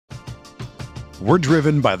We're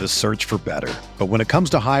driven by the search for better. But when it comes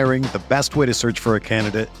to hiring, the best way to search for a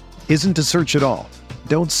candidate isn't to search at all.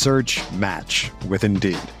 Don't search, match with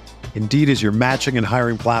Indeed. Indeed is your matching and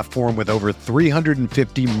hiring platform with over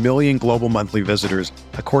 350 million global monthly visitors,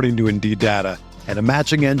 according to Indeed data, and a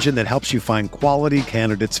matching engine that helps you find quality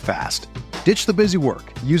candidates fast. Ditch the busy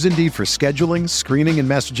work. Use Indeed for scheduling, screening, and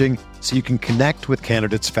messaging so you can connect with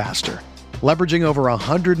candidates faster. Leveraging over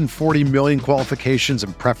 140 million qualifications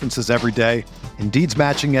and preferences every day, Indeed's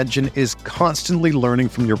matching engine is constantly learning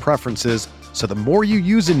from your preferences, so the more you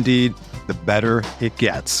use Indeed, the better it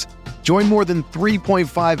gets. Join more than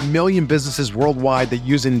 3.5 million businesses worldwide that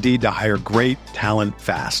use Indeed to hire great talent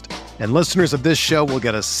fast. And listeners of this show will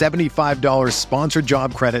get a $75 sponsored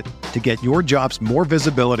job credit to get your jobs more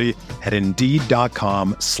visibility at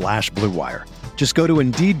Indeed.com/Blue Wire. Just go to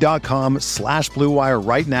Indeed.com/Blue Wire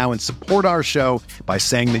right now and support our show by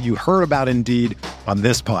saying that you heard about Indeed on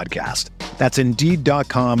this podcast. That's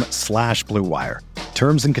Indeed.com/Blue Wire.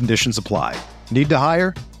 Terms and conditions apply. Need to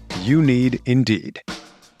hire? You need Indeed.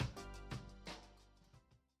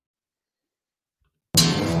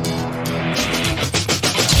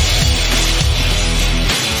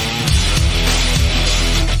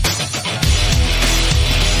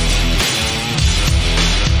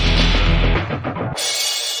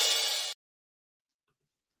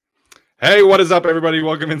 Hey, what is up, everybody?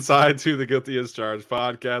 Welcome inside to the Guilty as Charged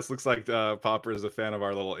podcast. Looks like Popper is a fan of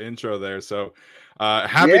our little intro there. So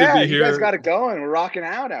happy to be here. You guys got it going. We're rocking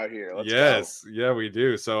out here. Let's go. Yeah, we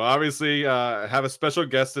do. So obviously have a special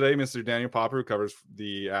guest today, Mr. Daniel Popper, who covers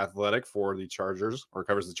the Athletic for the Chargers, or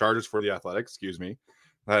covers the Chargers for the Athletic. Excuse me.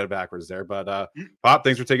 I had it backwards there. But Pop,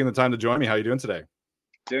 thanks for taking the time to join me. How are you doing today?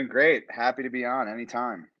 Doing great. Happy to be on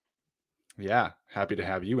anytime. Yeah, happy to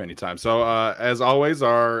have you anytime. So as always,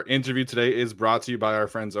 our interview today is brought to you by our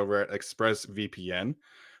friends over at ExpressVPN,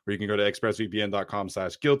 where you can go to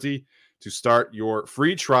expressvpn.com/guilty to start your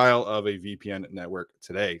free trial of a VPN network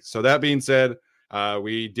today. So that being said,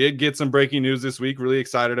 we did get some breaking news this week. Really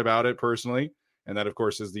excited about it personally. And that, of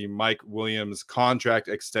course, is the Mike Williams contract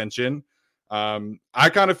extension. I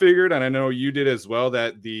kind of figured, and I know you did as well,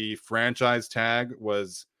 that the franchise tag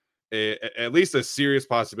was at least a serious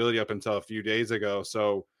possibility up until a few days ago.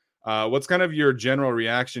 So what's kind of your general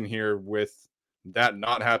reaction here with that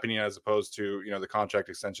not happening as opposed to, the contract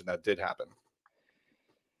extension that did happen?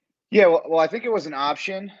 Yeah, well, I think it was an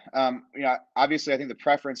option. Obviously I think the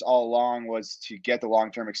preference all along was to get the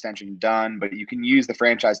long-term extension done, but you can use the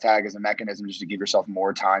franchise tag as a mechanism just to give yourself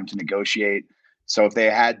more time to negotiate. So if they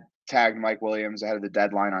had tagged Mike Williams ahead of the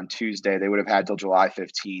deadline on Tuesday, they would have had till July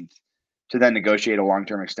 15th to then negotiate a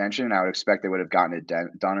long-term extension. And I would expect they would have gotten it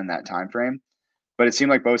done in that time frame. But it seemed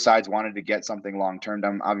like both sides wanted to get something long-term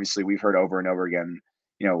done. Obviously, we've heard over and over again,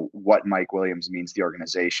 what Mike Williams means to the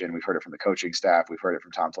organization. We've heard it from the coaching staff. We've heard it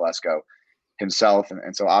from Tom Telesco himself.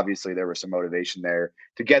 And so obviously there was some motivation there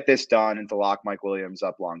to get this done and to lock Mike Williams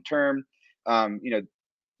up long-term.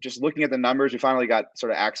 Just looking at the numbers, we finally got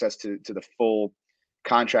sort of access to the full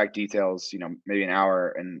contract details, maybe an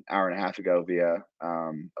hour and a half ago via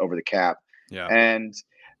Over the Cap. Yeah. And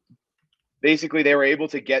basically they were able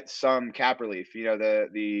to get some cap relief.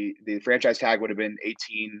 The franchise tag would have been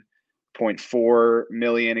 18.4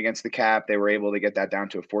 million against the cap. They were able to get that down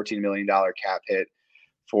to a $14 million cap hit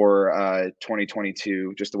for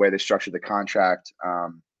 2022, just the way they structured the contract.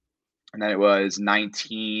 And then it was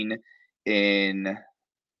 19 in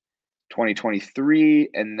 2023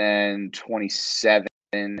 and then 27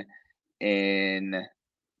 in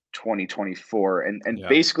 2024, and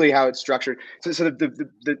basically how it's structured. So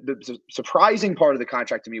the surprising part of the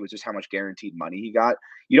contract to me was just how much guaranteed money he got.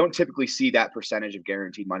 You don't typically see that percentage of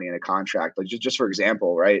guaranteed money in a contract. Like just for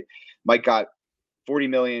example, right? Mike got $40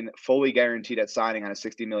 million fully guaranteed at signing on a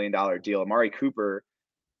 $60 million deal. Amari Cooper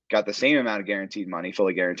got the same amount of guaranteed money,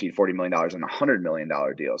 fully guaranteed $40 million on a $100 million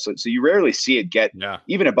deal. So you rarely see it get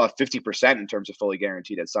even above 50% in terms of fully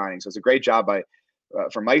guaranteed at signing. So it's a great job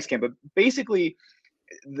for Mike's camp. But basically,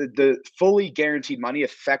 the fully guaranteed money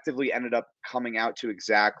effectively ended up coming out to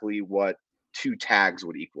exactly what two tags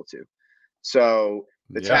would equal to. So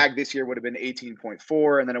the tag this year would have been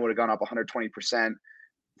 18.4, and then it would have gone up 120%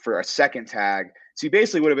 for a second tag. So you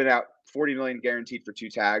basically would have been out $40 million guaranteed for two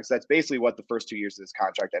tags. That's basically what the first 2 years of this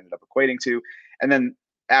contract ended up equating to. And then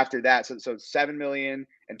after that, so $7 million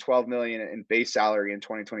and $12 million in base salary in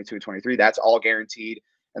 2022 and 23, that's all guaranteed.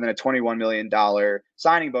 And then a $21 million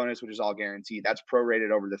signing bonus, which is all guaranteed. That's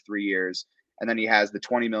prorated over the 3 years. And then he has the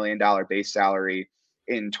 $20 million base salary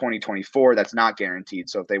in 2024. That's not guaranteed.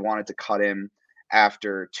 So if they wanted to cut him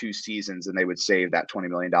after 2 seasons, then they would save that $20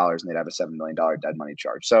 million and they'd have a $7 million dead money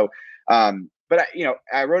charge. So, but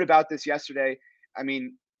I wrote about this yesterday. I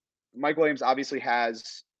mean, Mike Williams obviously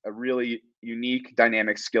has a really unique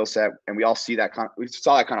dynamic skill set, and we all see that we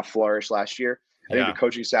saw that kind of flourish last year. I think the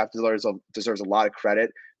coaching staff deserves a lot of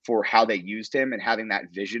credit for how they used him and having that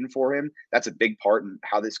vision for him. That's a big part in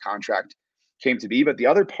how this contract came to be. But the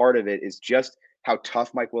other part of it is just how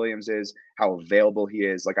tough Mike Williams is, how available he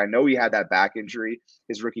is. Like, I know he had that back injury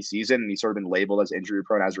his rookie season, and he's sort of been labeled as injury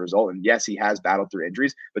prone as a result. And yes, he has battled through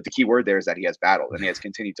injuries, but the key word there is that he has battled and he has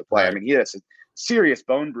continued to play. Right. I mean, he had a serious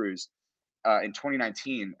bone bruise in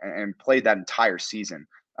 2019 and played that entire season.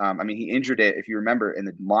 I mean, he injured it, if you remember, in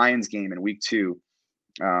the Lions game in week 2,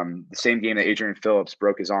 the same game that Adrian Phillips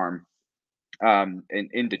broke his arm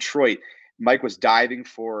in Detroit. Mike was diving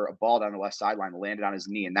for a ball down the left sideline, landed on his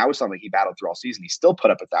knee, and that was something he battled through all season. He still put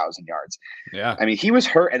up 1,000 yards. Yeah, I mean, he was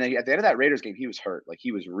hurt, and then at the end of that Raiders game, he was hurt. Like,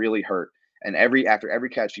 he was really hurt. And after every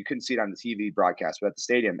catch, you couldn't see it on the TV broadcast, but at the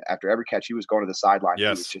stadium, after every catch, he was going to the sideline.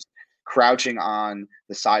 Yes. He was just crouching on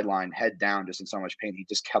the sideline, head down, just in so much pain. He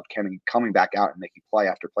just kept coming back out and making play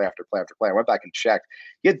after play after play after play. I went back and checked.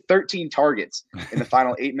 He had 13 targets in the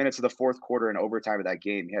final 8 minutes of the fourth quarter and overtime of that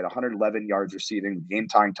game. He had 111 yards receiving,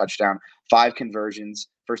 game-tying touchdown, 5 conversions,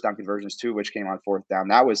 first down conversions, 2 of which came on fourth down.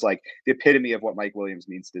 That was like the epitome of what Mike Williams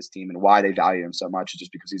means to this team and why they value him so much,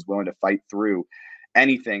 just because he's willing to fight through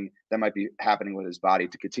anything that might be happening with his body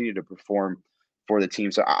to continue to perform for the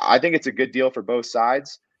team. So I think it's a good deal for both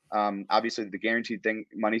sides. Obviously the guaranteed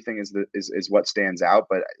money thing is what stands out,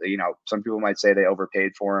 but some people might say they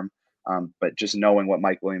overpaid for him. But just knowing what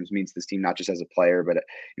Mike Williams means to this team, not just as a player, but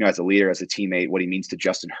as a leader, as a teammate, what he means to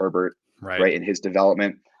Justin Herbert, right in his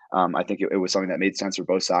development. I think it was something that made sense for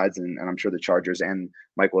both sides, and I'm sure the Chargers and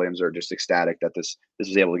Mike Williams are just ecstatic that this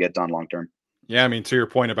was able to get done long term. Yeah, I mean, to your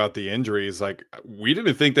point about the injuries, like, we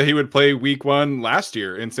didn't think that he would play week 1 last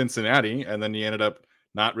year in Cincinnati, and then he ended up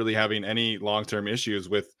not really having any long-term issues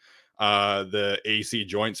with the AC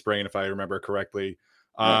joint sprain, if I remember correctly.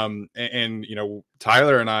 And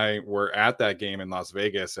Tyler and I were at that game in Las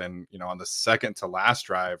Vegas, and on the second to last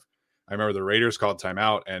drive, I remember the Raiders called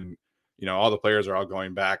timeout, and all the players are all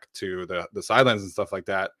going back to the sidelines and stuff like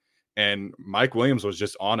that. And Mike Williams was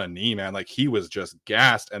just on a knee, man. Like, he was just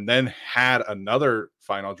gassed, and then had another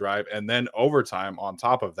final drive and then overtime on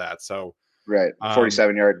top of that. So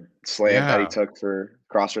 47-yard slant that he took for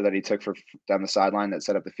crosser that he took for down the sideline that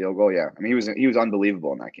set up the field goal. Yeah, I mean, he was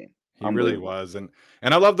unbelievable in that game. He really was. And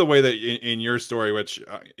I love the way that in your story, which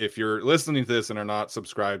if you're listening to this and are not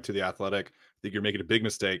subscribed to The Athletic, I think you're making a big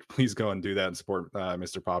mistake. Please go and do that and support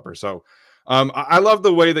Mr. Popper. So I love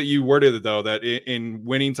the way that you worded it, though, that in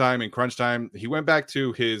winning time and crunch time, he went back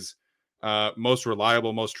to his most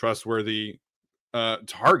reliable, most trustworthy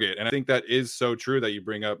target. And I think that is so true that you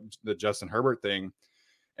bring up the Justin Herbert thing.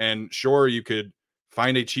 And sure, you could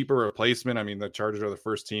find a cheaper replacement. I mean, the Chargers are the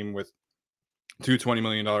first team with 2 $20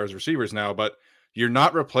 million receivers now, but you're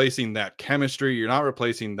not replacing that chemistry. You're not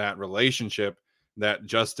replacing that relationship that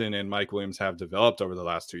Justin and Mike Williams have developed over the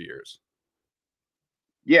last 2 years.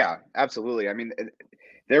 Yeah, absolutely. I mean,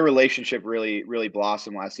 their relationship really, really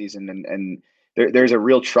blossomed last season, and there's a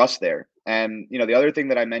real trust there. And, the other thing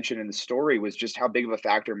that I mentioned in the story was just how big of a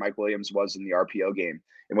factor Mike Williams was in the RPO game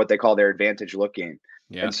and what they call their advantage look game.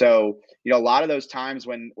 Yeah. And so, a lot of those times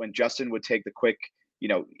when Justin would take the quick,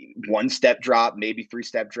 1-step drop, maybe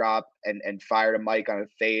 3-step drop and fire to Mike on a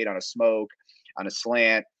fade, on a smoke, on a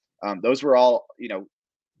slant, those were all,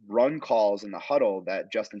 run calls in the huddle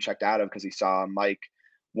that Justin checked out of because he saw Mike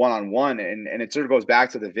one-on-one. And it sort of goes back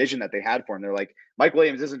to the vision that they had for him. They're like, Mike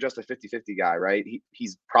Williams isn't just a 50-50 guy, right?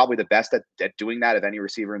 He's probably the best at doing that of any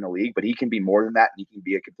receiver in the league, but he can be more than that. And he can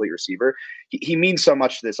be a complete receiver. He means so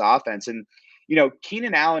much to this offense. And,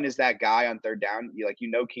 Keenan Allen is that guy on third down.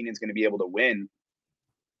 Keenan's going to be able to win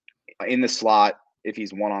in the slot if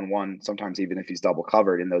he's one-on-one, sometimes even if he's double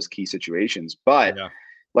covered in those key situations. But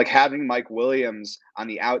like having Mike Williams on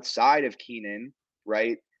the outside of Keenan,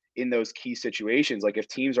 right, in those key situations, like if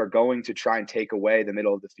teams are going to try and take away the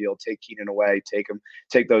middle of the field, take Keenan away,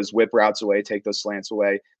 take those whip routes away, take those slants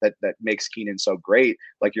away, that makes Keenan so great.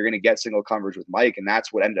 Like, you're going to get single coverage with Mike. And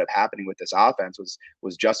that's what ended up happening with this offense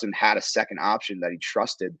was Justin had a second option that he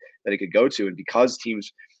trusted that he could go to. And because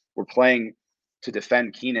teams were playing to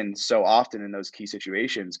defend Keenan so often in those key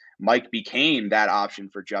situations, Mike became that option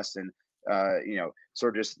for Justin.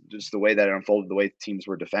 Sort of just the way that it unfolded, the way teams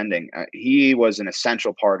were defending. He was an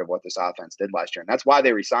essential part of what this offense did last year. And that's why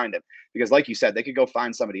they re-signed him, because like you said, they could go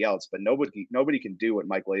find somebody else, but nobody can do what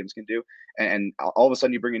Mike Williams can do. And all of a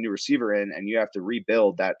sudden you bring a new receiver in and you have to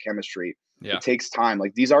rebuild that chemistry. Yeah. It takes time.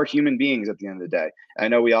 Like, these are human beings at the end of the day. I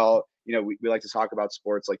know we all, we like to talk about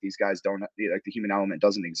sports like these guys don't, like, the human element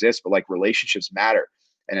doesn't exist, but like relationships matter.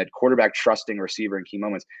 and a quarterback trusting receiver in key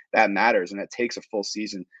moments, that matters. And it takes a full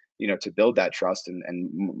season, to build that trust.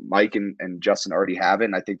 And Mike and Justin already have it.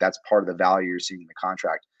 And I think that's part of the value you're seeing in the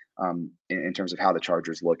contract in terms of how the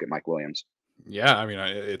Chargers look at Mike Williams. Yeah, I mean,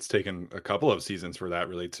 it's taken a couple of seasons for that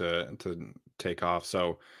really to take off.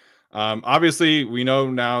 So obviously, we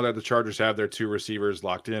know now that the Chargers have their 2 receivers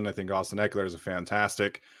locked in. I think Austin Ekeler is a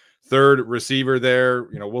fantastic third receiver there.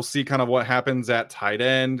 We'll see kind of what happens at tight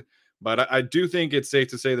end, but I do think it's safe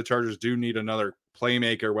to say the Chargers do need another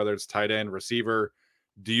playmaker, whether it's tight end, receiver.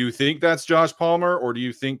 Do you think that's Josh Palmer, or do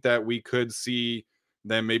you think that we could see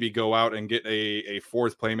them maybe go out and get a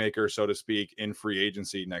fourth playmaker, so to speak, in free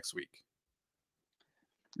agency next week?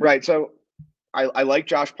 Right. So I like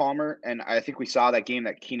Josh Palmer, and I think we saw that game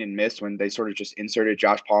that Keenan missed when they sort of just inserted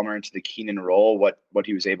Josh Palmer into the Keenan role, what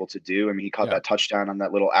he was able to do. I mean, he caught that touchdown on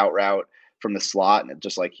that little out route from the slot, and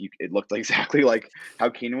it looked exactly like how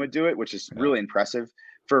Keenan would do it, which is really impressive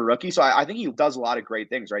for a rookie. So I think he does a lot of great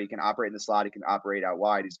things, right? He can operate in the slot. He can operate out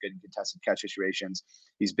wide. He's good in contested catch situations.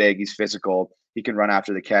 He's big. He's physical. He can run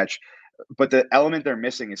after the catch. But the element they're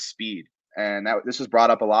missing is speed. And this was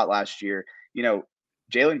brought up a lot last year.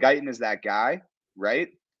 Jalen Guyton is that guy, right?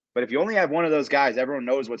 But if you only have one of those guys, everyone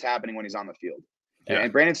knows what's happening when he's on the field. Yeah.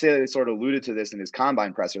 And Brandon Staley sort of alluded to this in his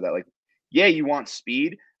combine presser that, you want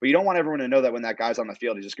speed, but you don't want everyone to know that when that guy's on the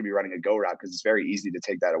field, he's just going to be running a go route, because it's very easy to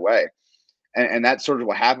take that away. And that's sort of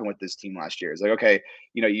what happened with this team last year. It's like, okay,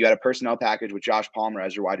 you had a personnel package with Josh Palmer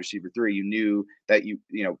as your wide receiver 3. You knew that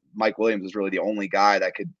Mike Williams was really the only guy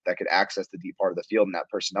that could access the deep part of the field in that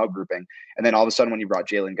personnel grouping. And then all of a sudden, when you brought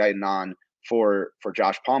Jalen Guyton on for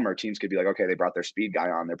Josh Palmer, teams could be like, okay, they brought their speed guy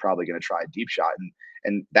on, they're probably going to try a deep shot.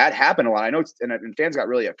 And that happened a lot. I know and fans got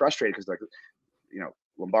really frustrated because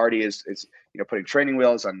Lombardi is putting training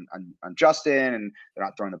wheels on Justin, and they're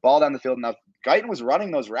not throwing the ball down the field enough. Guyton was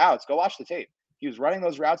running those routes. Go watch the tape. He was running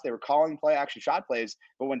those routes. They were calling play action shot plays.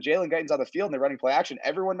 But when Jalen Guyton's on the field and they're running play action,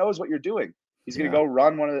 everyone knows what you're doing. He's going to go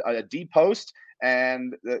run a deep post,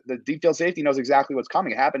 and the deep field safety knows exactly what's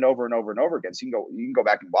coming. It happened over and over and over again. So you can go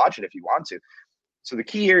back and watch it if you want to. So the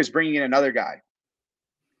key here is bringing in another guy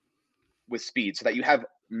with speed, so that you have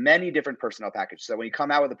many different personnel packages. So when you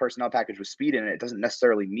come out with a personnel package with speed in it, it doesn't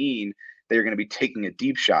necessarily mean that you're going to be taking a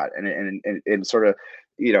deep shot, and sort of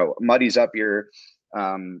muddies up your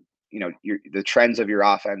the trends of your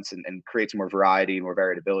offense and creates more variety, more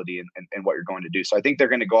variability in what you're going to do. So I think they're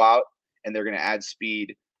going to go out and they're going to add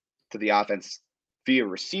speed to the offense via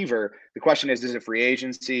receiver. The question is it free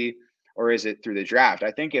agency or is it through the draft?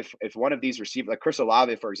 I think if one of these receivers, like Chris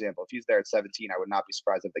Olave, for example, if he's there at 17, I would not be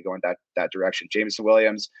surprised if they go in that direction. Jameson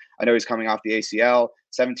Williams, I know he's coming off the ACL.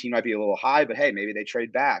 17 might be a little high, but hey, maybe they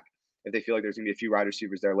trade back if they feel like there's going to be a few wide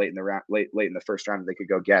receivers there late in the round, late in the first round that they could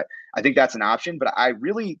go get. I think that's an option, but I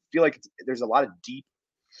really feel like there's a lot of deep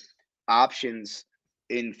options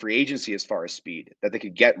in free agency as far as speed that they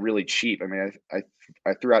could get really cheap. I mean,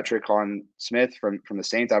 I threw out Tre'Quan Smith from the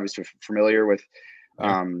Saints, obviously familiar with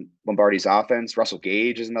Lombardi's offense. Russell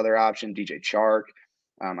Gage is another option. DJ Chark.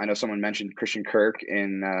 I know someone mentioned Christian Kirk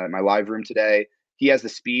in my live room today. He has the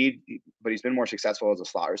speed, but he's been more successful as a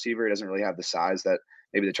slot receiver. He doesn't really have the size that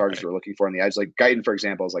maybe the Chargers were looking for on the edge. Like Guyton, for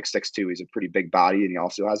example, is like 6'2". He's a pretty big body, and he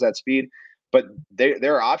also has that speed. But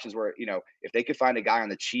there are options where, if they could find a guy on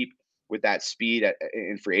the cheap with that speed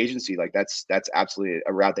in free agency, like that's absolutely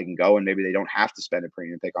a route they can go, and maybe they don't have to spend a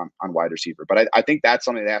premium pick on wide receiver. But I think that's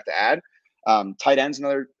something they have to add. Tight end's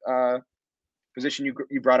another position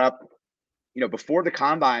you brought up. Before the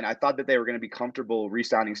combine, I thought that they were going to be comfortable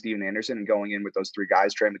re-signing Steven Anderson and going in with those 3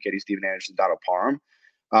 guys: Trey McKitty, Steven Anderson, Donald Parham.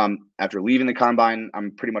 After leaving the combine,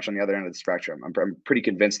 I'm pretty much on the other end of the spectrum. I'm pretty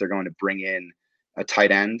convinced they're going to bring in a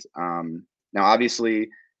tight end. Now, obviously,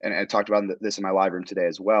 and I talked about this in my live room today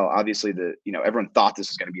as well. Obviously, everyone thought this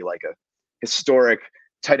was going to be like a historic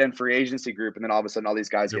tight end free agency group, and then all of a sudden, all these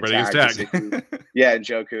guys get tagged. Yeah, and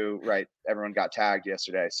Njoku, right? Everyone got tagged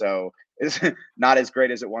yesterday, so it's not as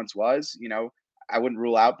great as it once was. I wouldn't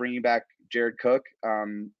rule out bringing back Jared Cook,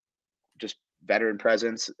 just veteran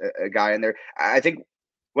presence, a guy in there. I think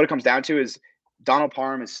what it comes down to is Donald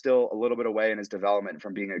Parham is still a little bit away in his development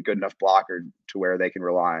from being a good enough blocker to where they can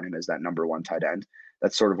rely on him as that number 1 tight end.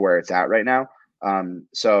 That's sort of where it's at right now.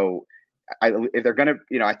 So if they're going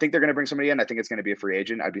to, I think they're going to bring somebody in. I think it's going to be a free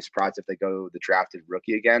agent. I'd be surprised if they go the drafted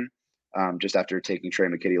rookie again, just after taking Trey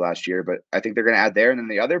McKitty last year. But I think they're going to add there. And then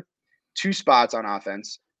the other 2 spots on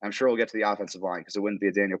offense, I'm sure we'll get to the offensive line, because it wouldn't be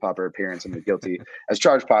a Daniel Popper appearance and the guilty as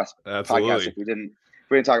charged podcast if we didn't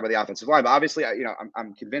talk about the offensive line. But obviously,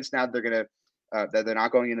 I'm convinced now that they're going to that they're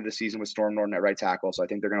not going into the season with Storm Norton at right tackle. So I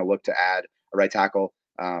think they're going to look to add a right tackle.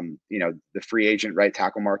 The free agent right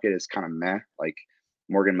tackle market is kind of meh. Like,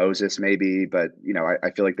 Morgan Moses maybe, but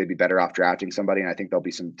I feel like they'd be better off drafting somebody, and I think there'll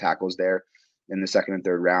be some tackles there in the second and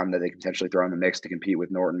third round that they can potentially throw in the mix to compete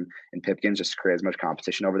with Norton and Pipkins, just to create as much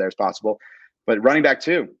competition over there as possible. But running back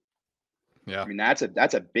too, yeah, I mean that's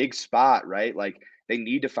a big spot, right? Like they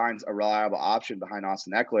need to find a reliable option behind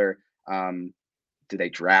Austin Ekeler. Do they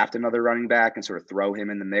draft another running back and sort of throw him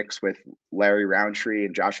in the mix with Larry Roundtree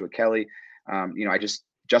and Joshua Kelly?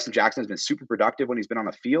 Justin Jackson has been super productive when he's been on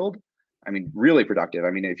the field. I mean, really productive.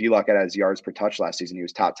 I mean, if you look at his yards per touch last season, he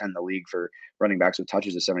was top 10 in the league for running backs with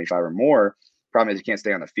touches of 75 or more. Problem is he can't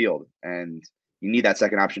stay on the field, and you need that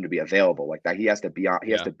second option to be available like that. He has to be on,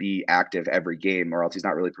 he has to be active every game, or else he's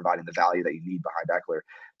not really providing the value that you need behind Ekeler.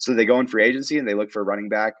 So they go in free agency and they look for a running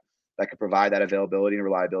back that could provide that availability and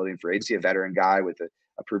reliability in free agency, a veteran guy with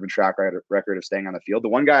a proven track record of staying on the field. The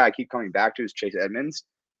one guy I keep coming back to is Chase Edmonds,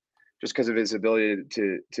 just because of his ability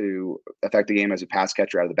to affect the game as a pass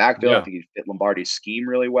catcher out of the backfield. I think he fit Lombardi's scheme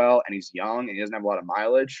really well, and he's young and he doesn't have a lot of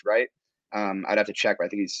mileage, right? I'd have to check, but I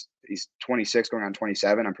think he's 26 going on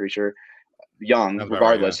 27. I'm pretty sure. Young,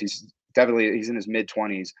 regardless. Right, yeah. He's in his mid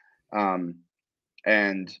 20s.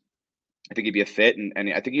 And I think he'd be a fit. And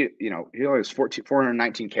I think he only has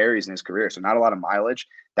 419 carries in his career, so not a lot of mileage.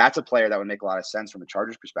 That's a player that would make a lot of sense from the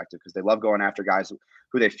Chargers perspective, because they love going after guys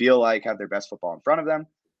who they feel like have their best football in front of them.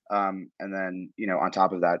 And then, on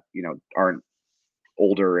top of that, aren't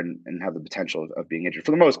older and have the potential of being injured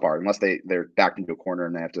for the most part, unless they're backed into a corner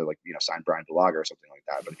and they have to sign Brian Bulaga or something like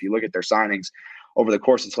that. But if you look at their signings over the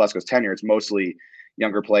course of Telesco's tenure, it's mostly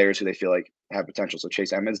younger players who they feel like have potential. So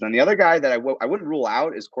Chase Edmonds. Then the other guy that I wouldn't rule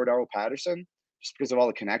out is Cordero Patterson, just because of all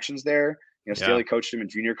the connections there. Staley coached him in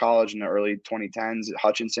junior college in the early 2010s at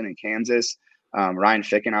Hutchinson in Kansas. Ryan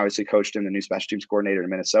Ficken obviously coached him, the new special teams coordinator in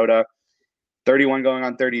Minnesota. 31 going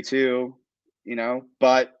on 32,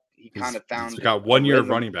 but he kind of found. He's got 1 year of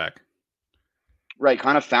running back. Right,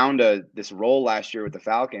 kind of found this role last year with the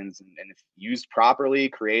Falcons, and if used properly,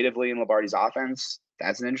 creatively in Lombardi's offense,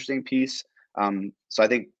 that's an interesting piece. So I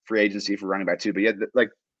think free agency for running back too. But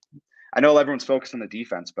I know everyone's focused on the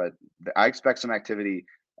defense, but I expect some activity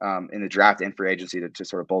in the draft and free agency to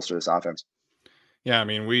sort of bolster this offense. Yeah, I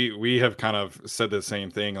mean, we have kind of said the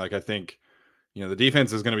same thing. Like, I think, the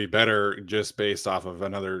defense is going to be better just based off of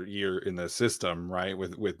another year in the system, right?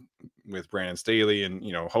 With Brandon Staley, and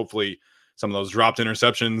hopefully some of those dropped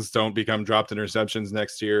interceptions don't become dropped interceptions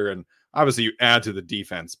next year. And obviously you add to the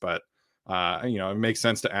defense, but it makes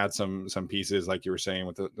sense to add some pieces, like you were saying,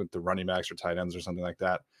 with the running backs or tight ends or something like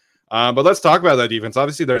that. But let's talk about that defense.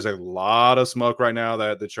 Obviously, there's a lot of smoke right now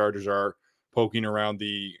that the Chargers are poking around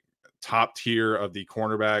the top tier of the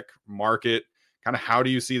cornerback market. Kind of, how do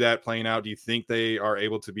you see that playing out? Do you think they are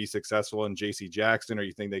able to be successful in J.C. Jackson, or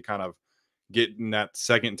you think they kind of get in that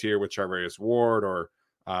second tier with Charvarius Ward or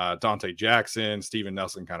Dante Jackson, Steven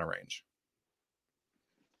Nelson kind of range?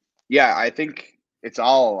 Yeah, I think it's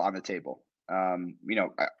all on the table. I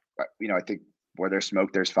think where there's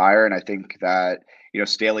smoke, there's fire. And I think that,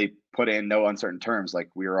 Staley put in no uncertain terms. Like,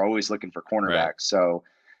 we were always looking for cornerbacks. Right. So,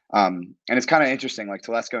 and it's kind of interesting, like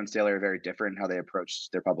Telesco and Staley are very different in how they approach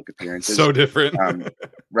their public appearances. So different.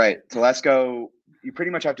 Right. Telesco, you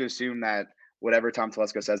pretty much have to assume that whatever Tom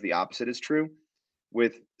Telesco says, the opposite is true.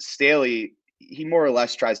 With Staley, he more or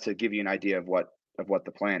less tries to give you an idea of what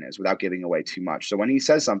the plan is without giving away too much. So when he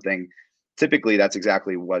says something, typically that's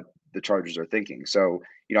exactly what the Chargers are thinking. So,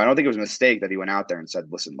 I don't think it was a mistake that he went out there and said,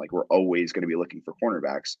 listen, like, we're always going to be looking for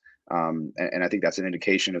cornerbacks. And I think that's an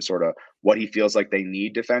indication of sort of what he feels like they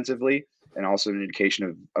need defensively, and also an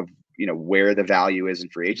indication of where the value is in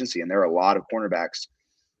free agency. And there are a lot of cornerbacks,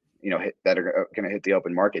 that are going to hit the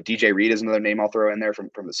open market. DJ Reed is another name I'll throw in there from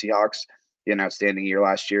the Seahawks. He had an outstanding year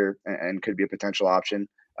last year and could be a potential option.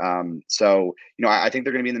 So, I think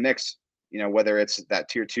they're going to be in the mix, whether it's that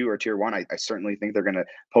tier 2 or tier 1. I certainly think they're going to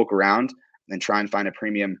poke around and try and find a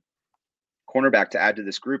premium cornerback to add to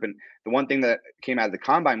this group. And the one thing that came out of the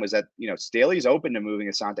combine was that, Staley's open to moving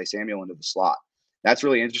Asante Samuel into the slot. That's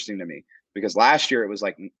really interesting to me, because last year it was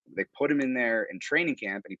like they put him in there in training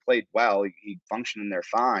camp and he played well. He functioned in there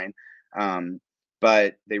fine.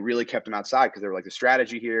 But they really kept him outside because they were like, the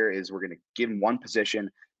strategy here is we're going to give him one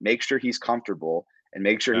position, make sure he's comfortable, and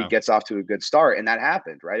make sure he gets off to a good start. And that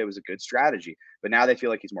happened, right? It was a good strategy. But now they feel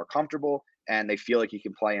like he's more comfortable and they feel like he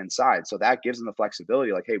can play inside. So that gives them the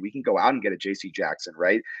flexibility. Like, hey, we can go out and get a J.C. Jackson,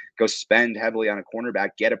 right? Go spend heavily on a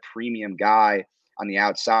cornerback, get a premium guy on the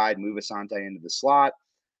outside, move Asante into the slot,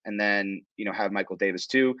 and then, have Michael Davis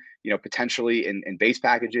too. Potentially in base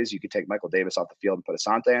packages, you could take Michael Davis off the field and put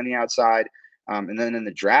Asante on the outside. And then in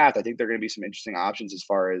the draft, I think there are going to be some interesting options as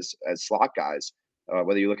far as slot guys.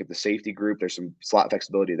 Whether you look at the safety group, there's some slot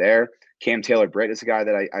flexibility there. Cam Taylor-Britt is a guy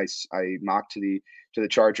that I mocked to the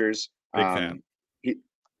Chargers. Big fan.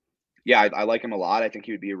 I like him a lot. I think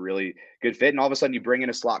he would be a really good fit. And all of a sudden, you bring in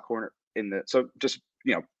a slot corner so just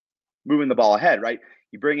moving the ball ahead, right?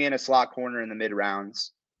 You bring in a slot corner in the mid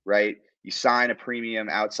rounds, right? You sign a premium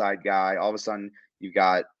outside guy. All of a sudden, you've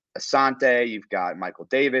got Asante, you've got Michael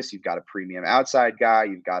Davis, you've got a premium outside guy,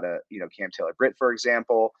 you've got Cam Taylor-Britt, for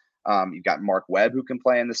example. You've got Mark Webb who can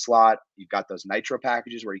play in the slot. You've got those nitro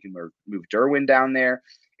packages where you can move Derwin down there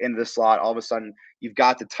into the slot. All of a sudden, you've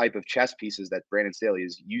got the type of chess pieces that Brandon Staley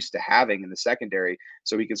is used to having in the secondary,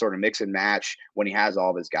 so he can sort of mix and match when he has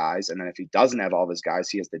all of his guys. And then if he doesn't have all of his guys,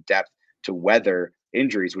 he has the depth to weather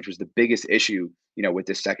injuries, which was the biggest issue, with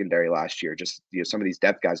this secondary last year. Just some of these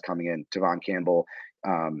depth guys coming in, Tavon Campbell,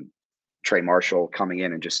 Trey Marshall coming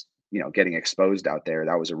in and just getting exposed out there.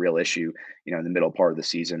 That was a real issue, in the middle part of the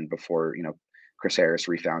season before Chris Harris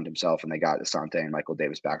refound himself and they got Asante and Michael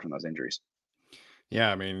Davis back from those injuries.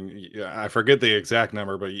 Yeah, I mean, I forget the exact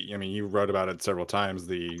number, but I mean, you wrote about it several times.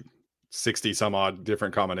 The 60 some odd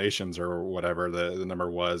different combinations or whatever the number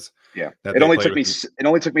was. Yeah, it only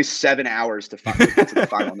took me 7 hours to get to the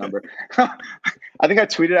final number. I think I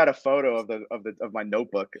tweeted out a photo of my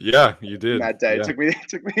notebook. Yeah, you did that day. Yeah.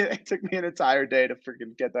 It took me an entire day to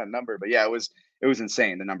freaking get that number. But yeah, it was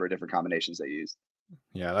insane, the number of different combinations they used.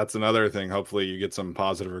 Yeah, that's another thing. Hopefully you get some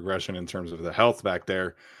positive regression in terms of the health back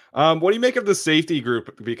there. What do you make of the safety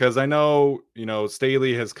group? Because I know,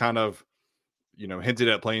 Staley has kind of, hinted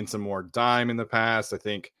at playing some more dime in the past. I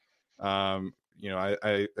think,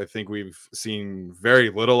 I think we've seen very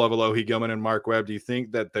little of Alohi Gilman and Mark Webb. Do you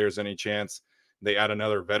think that there's any chance they add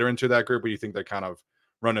another veteran to that group, or do you think they're kind of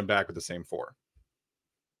running back with the same four?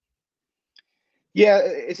 Yeah,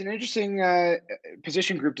 it's an interesting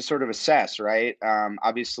position group to sort of assess, right?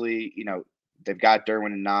 Obviously, they've got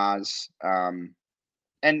Derwin and Nas.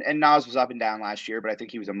 And Nas was up and down last year, but I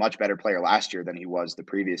think he was a much better player last year than he was the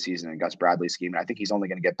previous season in Gus Bradley's scheme. And I think he's only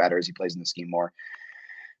going to get better as he plays in the scheme more.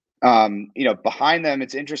 Behind them,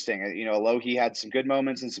 it's interesting. Alohi had some good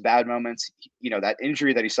moments and some bad moments. That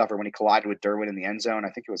injury that he suffered when he collided with Derwin in the end zone,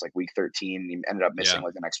 I think it was like week 13. He ended up missing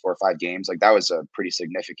like the next 4 or 5 games. Like that was a pretty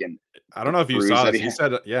significant. I don't know if you saw this. He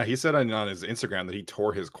said on his Instagram that he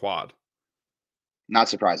tore his quad. Not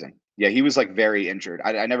surprising. Yeah, he was like very injured.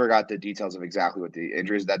 I never got the details of exactly what the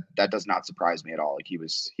injuries. That does not surprise me at all. Like he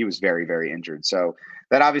was very, very injured. So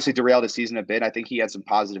that obviously derailed his season a bit. I think he had some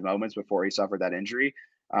positive moments before he suffered that injury.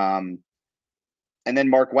 And then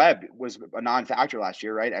Mark Webb was a non-factor last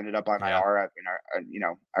year, right? Ended up on IR.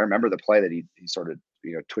 I remember the play that he sort of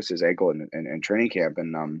twisted his ankle in training camp,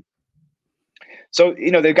 and so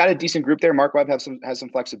they've got a decent group there. Mark Webb has some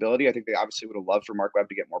flexibility. I think they obviously would have loved for Mark Webb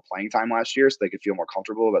to get more playing time last year, so they could feel more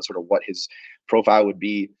comfortable about sort of what his profile would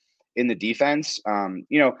be in the defense. I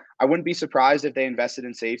wouldn't be surprised if they invested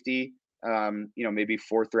in safety. Maybe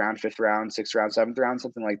 4th round, 5th round, 6th round, 7th round,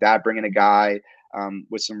 something like that. Bring in a guy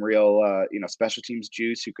with some real, special teams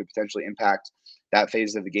juice who could potentially impact that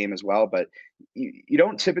phase of the game as well. But you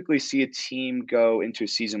don't typically see a team go into a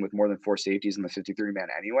season with more than 4 safeties in the 53-man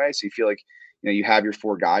anyway. So you feel like, you have your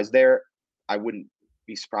 4 guys there. I wouldn't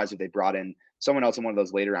be surprised if they brought in someone else in one of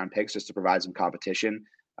those later round picks just to provide some competition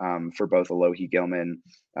for both Alohi Gilman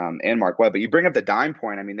and Mark Webb. But you bring up the dime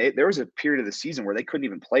point. I mean, there was a period of the season where they couldn't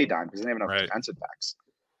even play dime because they didn't have enough defensive backs.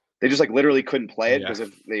 They just literally couldn't play it because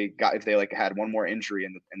if they had one more injury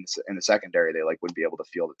in the secondary, they wouldn't be able to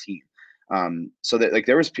field a team. So that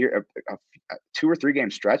there was a 2 or 3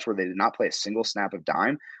 game stretch where they did not play a single snap of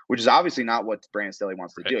dime, which is obviously not what Brandon Staley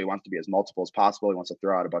wants to do. He wants to be as multiple as possible. He wants to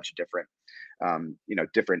throw out a bunch of different,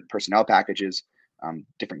 different personnel packages,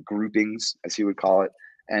 different groupings, as he would call it.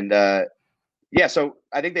 And so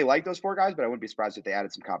I think they like those 4 guys, but I wouldn't be surprised if they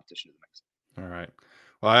added some competition to the mix. All right.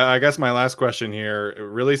 Well, I guess my last question here,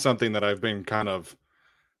 really something that I've been kind of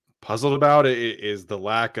puzzled about is the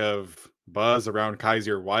lack of buzz around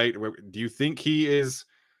Kyzir White. Do you think he is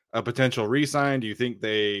a potential re-sign? Do you think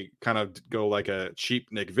they kind of go like a cheap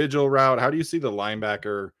Nick Vigil route? How do you see the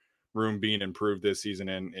linebacker room being improved this season?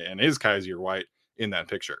 And is Kyzir White in that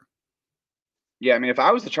picture? Yeah, I mean, if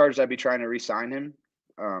I was the Chargers, I'd be trying to re-sign him.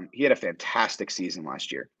 He had a fantastic season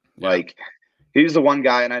last year. Yeah. He was the one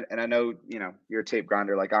guy, and I know, you're a tape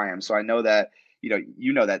grinder like I am. So I know that,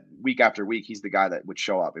 that week after week, he's the guy that would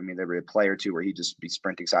show up. I mean, there would be a play or two where he'd just be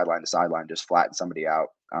sprinting sideline to sideline, just flatten somebody out.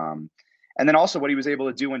 And then also what he was able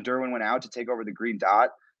to do when Derwin went out to take over the green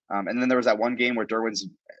dot. And then there was that one game where Derwin's,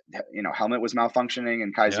 helmet was malfunctioning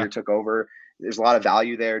and Kyzir took over. There's a lot of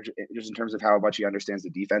value there just in terms of how much he understands the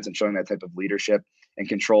defense and showing that type of leadership and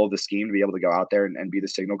control of the scheme to be able to go out there and be the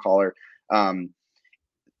signal caller.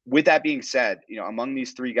 with that being said, among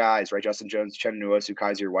these three guys, right, Justin Jones, Uchenna Nwosu,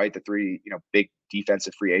 Kyzir White, the three, big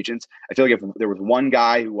defensive free agents, I feel like if there was one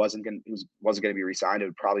guy who wasn't going to be re-signed, it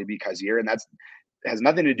would probably be Kyzir, and that has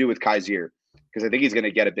nothing to do with Kyzir, because I think he's going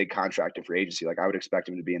to get a big contract in free agency. Like, I would expect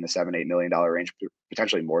him to be in the $7-8 million range,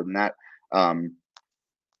 potentially more than that.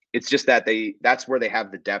 It's just that that's where they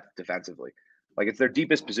have the depth defensively. Like, it's their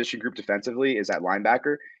deepest position group defensively is at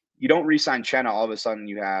linebacker. You don't re-sign Chenna, all of a sudden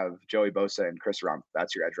you have Joey Bosa and Chris Rumph.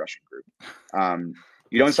 That's your edge rushing group.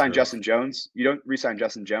 You don't sign Justin Jones. You don't re-sign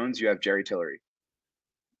Justin Jones. You have Jerry Tillery.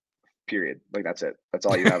 Period. Like, that's it. That's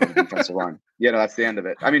all you have on the defensive line. That's the end of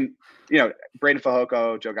it. I mean, Brandon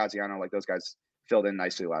Fehoko, Joe Gaziano, like, those guys filled in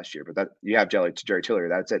nicely last year, but that you have Jerry Tillery.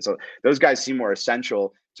 That's it. So those guys seem more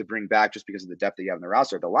essential to bring back just because of the depth that you have in the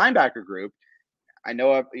roster. The linebacker group, I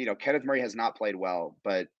know, Kenneth Murray has not played well,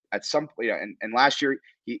 but at some point, and last year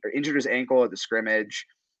he injured his ankle at the scrimmage,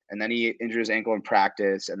 and then he injured his ankle in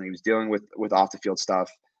practice, and then he was dealing with off the field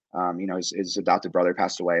stuff. His adopted brother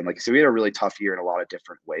passed away, and so he had a really tough year in a lot of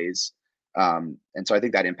different ways. And so I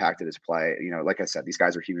think that impacted his play. Like I said, these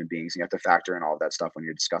guys are human beings. You have to factor in all of that stuff when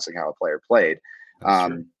you're discussing how a player played.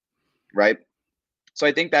 Right. So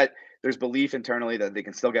I think that there's belief internally that they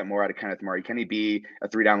can still get more out of Kenneth Murray. Can he be a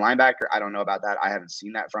 3-down linebacker? I don't know about that. I haven't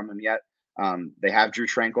seen that from him yet. They have Drew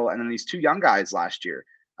Tranquill, and then these two young guys last year.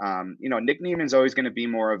 Nick Niemann's always going to be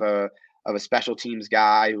more of a special teams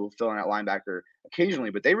guy who will fill in at linebacker occasionally,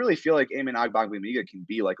 but they really feel like Amen Agbagbemiga can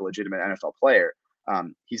be like a legitimate NFL player.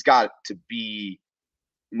 He's got to be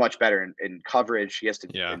much better in coverage. He has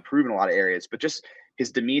to improve in a lot of areas, but just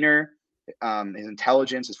his demeanor, his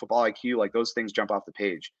intelligence, his football IQ, like, those things jump off the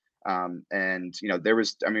page. You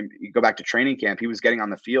go back to training camp, he was getting on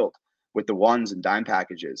the field with the ones and dime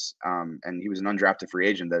packages. And he was an undrafted free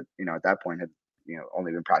agent that, at that point had,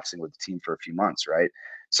 only been practicing with the team for a few months. Right.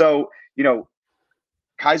 So,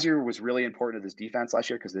 Kyzir was really important to this defense last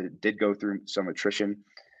year because they did go through some attrition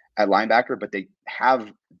at linebacker, but they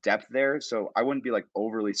have depth there. So I wouldn't be like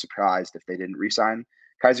overly surprised if they didn't re-sign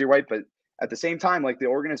Kyzir White. But at the same time, like, the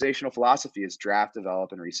organizational philosophy is draft,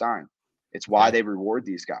 develop, and re-sign. It's why they reward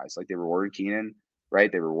these guys. Like, they rewarded Keenan,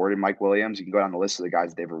 right? They rewarded Mike Williams. You can go down the list of the guys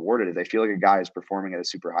that they've rewarded. If they feel like a guy is performing at a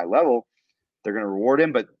super high level, they're going to reward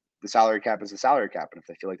him, but the salary cap is the salary cap. And if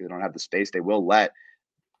they feel like they don't have the space, they will let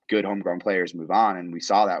good homegrown players move on. And we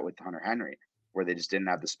saw that with Hunter Henry, where they just didn't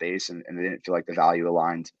have the space and they didn't feel like the value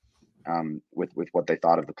aligned with what they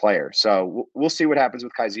thought of the player. So we'll see what happens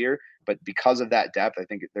with Kyzir, but because of that depth, I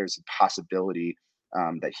think there's a possibility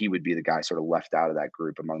that he would be the guy sort of left out of that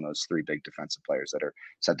group among those three big defensive players that are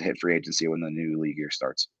set to hit free agency when the new league year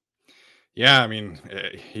starts. Yeah, I mean,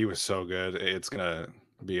 he was so good. It's going to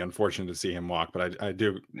be unfortunate to see him walk, but I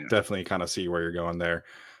do definitely kind of see where you're going there.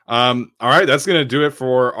 All right, that's going to do it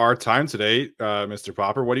for our time today, Mr.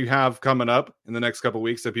 Popper. What do you have coming up in the next couple of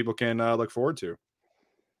weeks that people can look forward to?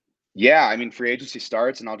 Yeah, I mean, free agency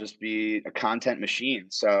starts and I'll just be a content machine.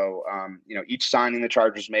 So, each signing the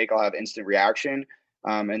Chargers make, I'll have instant reaction.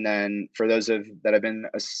 And then for those that have been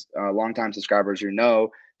longtime subscribers,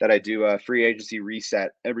 that I do a free agency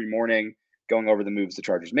reset every morning, going over the moves the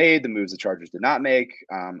Chargers made, the moves the Chargers did not make.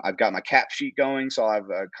 I've got my cap sheet going, so I'll have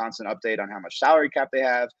a constant update on how much salary cap they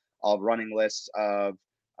have. I'll have running lists of,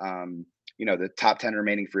 the top 10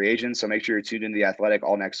 remaining free agents. So make sure you're tuned into The Athletic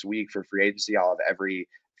all next week for free agency. I'll have every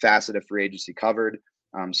facet of free agency covered.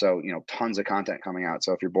 So tons of content coming out.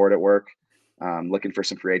 So if you're bored at work, looking for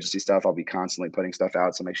some free agency stuff, I'll be constantly putting stuff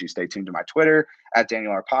out. So make sure you stay tuned to my Twitter at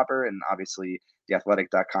Daniel R. Popper, and obviously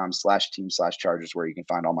theathletic.com/team/Chargers, where you can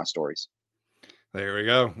find all my stories. There we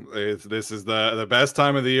go. This is the best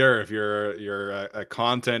time of the year if you're a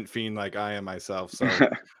content fiend like I am myself. So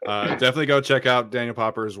definitely go check out Daniel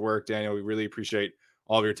Popper's work. Daniel, we really appreciate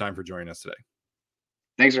all of your time for joining us today.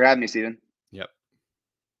 Thanks for having me, Steven. Yep.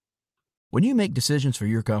 When you make decisions for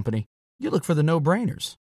your company, you look for the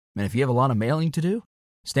no-brainers. And if you have a lot of mailing to do,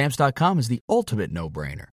 Stamps.com is the ultimate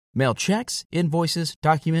no-brainer. Mail checks, invoices,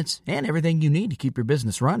 documents, and everything you need to keep your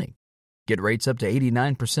business running. Get rates up to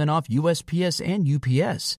 89% off USPS and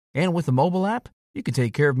UPS. And with the mobile app, you can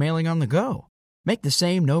take care of mailing on the go. Make the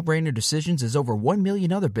same no-brainer decisions as over 1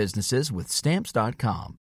 million other businesses with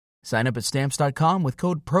Stamps.com. Sign up at Stamps.com with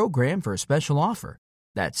code PROGRAM for a special offer.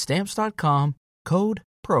 That's Stamps.com, code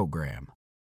PROGRAM.